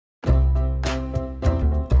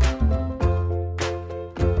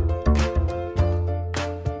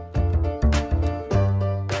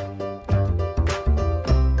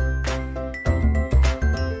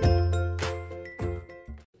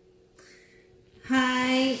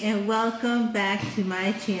and welcome back to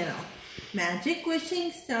my channel, Magic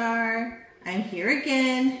Wishing Star. I'm here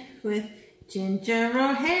again with Ginger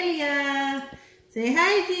Rohelia. Say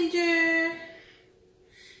hi, Ginger.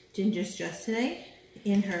 Ginger's dressed today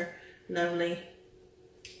in her lovely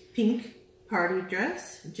pink party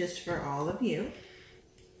dress, just for all of you.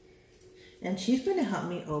 And she's going to help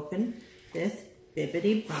me open this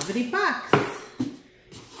Bibbidi Bobbidi box.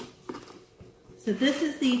 So this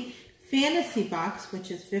is the fantasy box,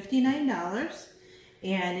 which is $59,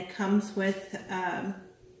 and it comes with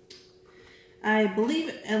I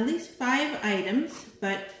believe at least 5 items,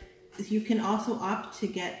 but you can also opt to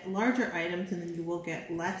get larger items and then you will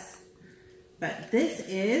get less. But this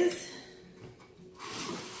is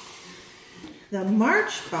the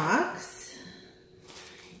March box.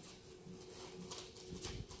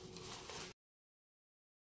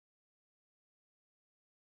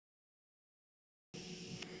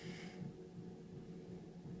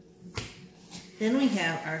 Then we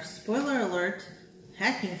have our spoiler alert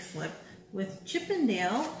packing slip with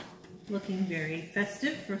Chippendale, looking very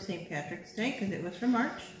festive for St. Patrick's Day because it was for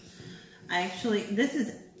March. This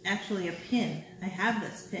is actually a pin. I have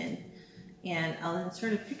this pin and I'll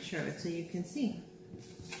insert a picture of it so you can see.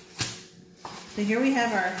 So here we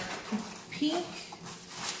have our pink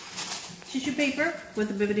tissue paper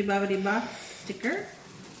with the Bibbidi Bobbidi Box sticker.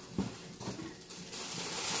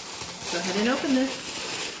 Go ahead and open this.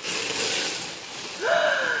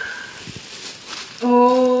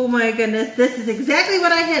 Oh my goodness, this is exactly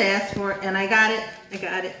what I had asked for, and I got it. I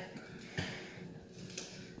got it.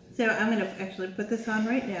 So I'm going to actually put this on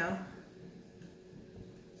right now.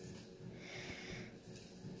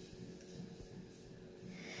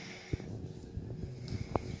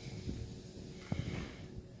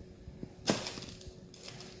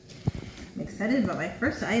 I'm excited about my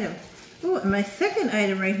first item. Oh, and my second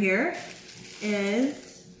item right here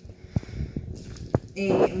is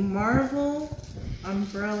a Marvel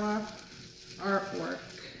umbrella artwork.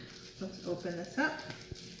 Let's open this up.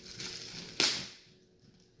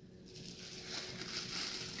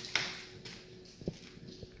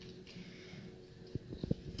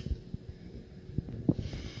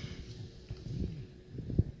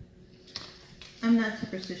 I'm not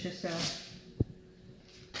superstitious, so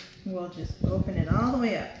we'll just open it all the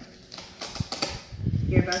way up.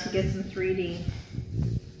 You're about to get some 3D.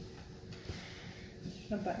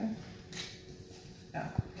 No button. Oh.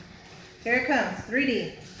 Here it comes,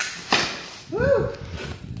 3D. Woo!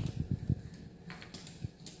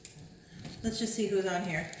 Let's just see who's on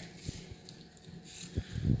here.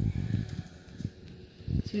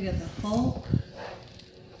 So we got the Hulk,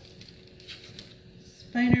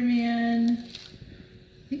 Spider-Man,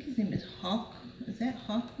 I think his name is Hawk. Is that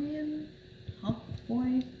Hawkman? Hawk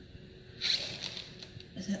Boy?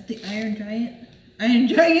 Is that the Iron Giant? Iron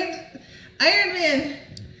Giant? Iron Man!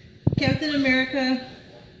 Captain America.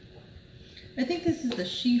 I think this is the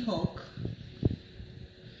She-Hulk.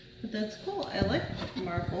 But that's cool. I like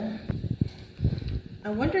Marvel. I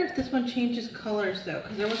wonder if this one changes colors though,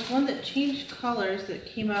 because there was one that changed colors that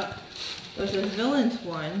came out. There was a villains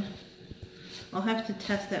one. I'll have to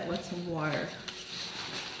test that with some water.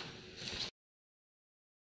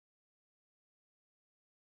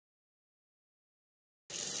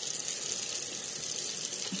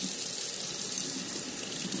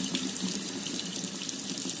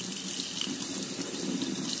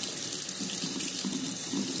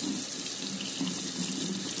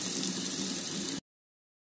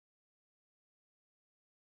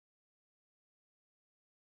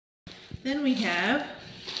 Then we have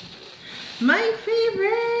my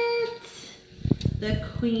favorite, the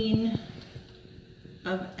Queen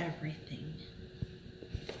of Everything.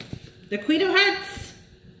 The Queen of Hearts.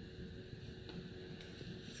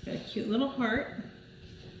 It's got a cute little heart.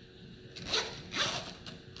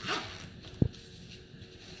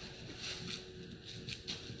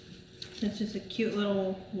 It's just a cute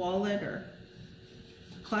little wallet or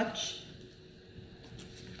clutch.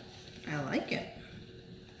 I like it.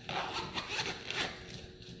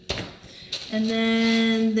 And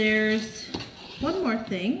then there's one more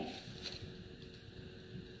thing.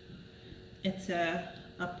 It's a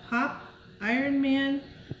Pop Iron Man,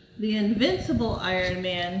 the Invincible Iron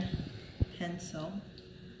Man pencil.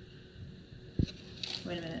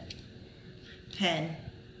 Wait a minute. Pen.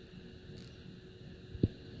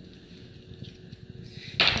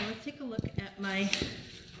 So let's take a look at my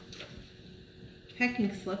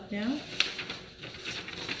packing slip now.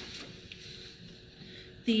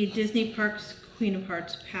 The Disney Parks Queen of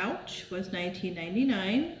Hearts pouch was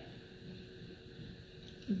 $19.99.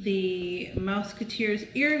 The Mouseketeers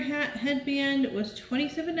ear hat headband was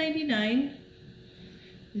 $27.99.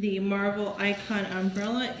 The Marvel Icon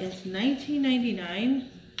umbrella is $19.99.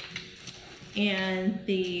 And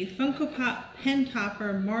the Funko Pop Pen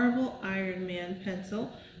Topper Marvel Iron Man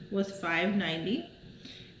pencil was $5.90.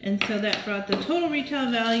 And so that brought the total retail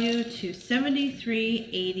value to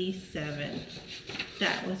 $73.87.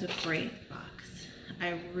 That was a great box.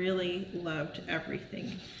 I really loved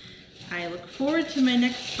everything. I look forward to my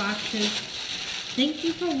next boxes. Thank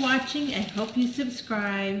you for watching. I hope you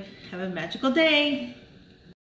subscribe. Have a magical day.